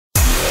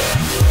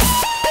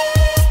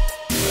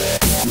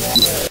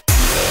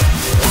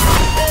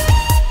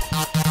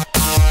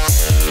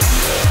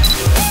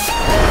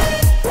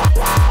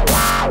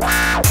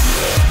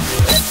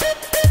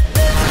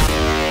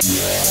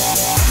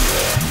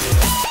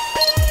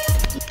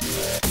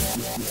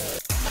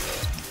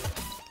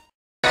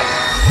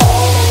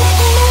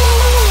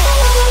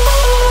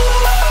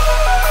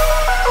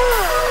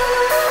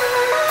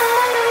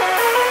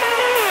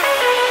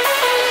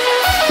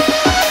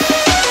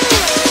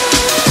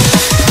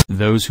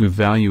those who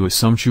value a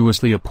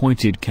sumptuously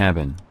appointed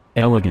cabin,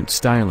 elegant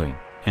styling,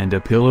 and a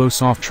pillow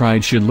soft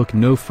ride should look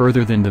no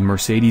further than the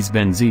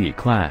Mercedes-Benz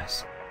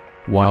E-class.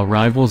 While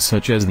rivals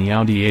such as the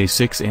Audi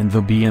A6 and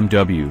the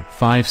BMW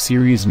 5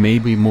 Series may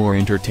be more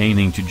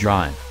entertaining to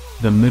drive,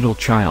 the middle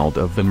child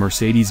of the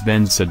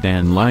Mercedes-Benz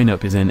sedan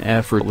lineup is an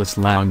effortless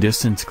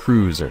long-distance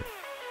cruiser.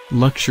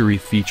 Luxury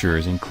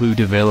features include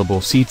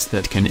available seats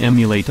that can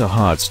emulate a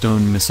hot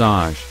stone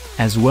massage,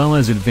 as well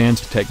as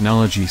advanced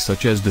technology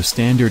such as the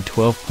standard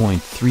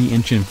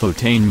 12.3-inch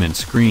infotainment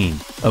screen,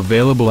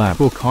 available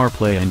Apple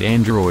CarPlay and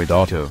Android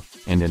Auto,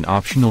 and an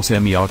optional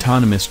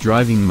semi-autonomous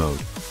driving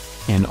mode.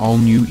 An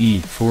all-new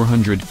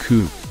E400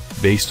 coupe,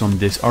 based on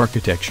this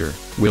architecture,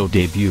 will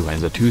debut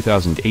as a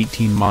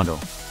 2018 model.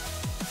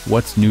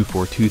 What's new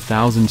for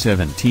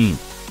 2017?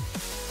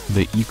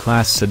 The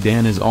E-class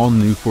sedan is all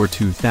new for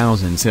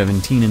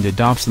 2017 and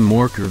adopts the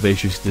more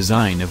curvaceous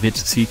design of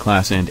its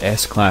C-class and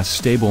S-class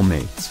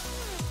stablemates.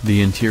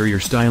 The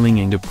interior styling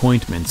and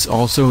appointments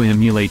also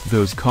emulate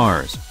those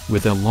cars,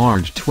 with a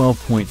large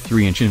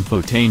 12.3-inch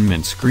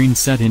infotainment screen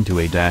set into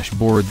a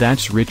dashboard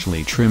that's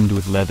richly trimmed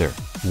with leather,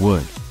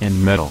 wood,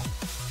 and metal.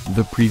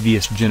 The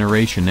previous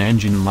generation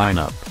engine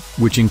lineup,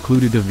 which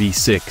included a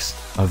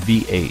V6, a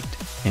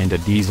V8, and a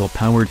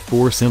diesel-powered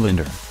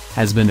 4-cylinder,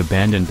 has been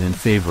abandoned in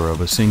favor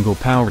of a single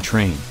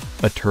powertrain,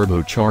 a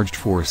turbocharged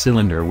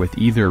 4-cylinder with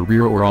either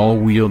rear or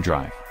all-wheel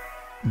drive.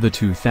 The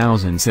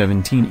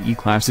 2017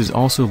 E-class is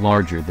also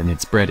larger than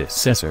its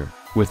predecessor,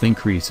 with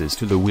increases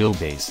to the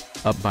wheelbase,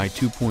 up by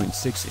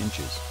 2.6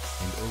 inches,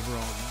 and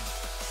overall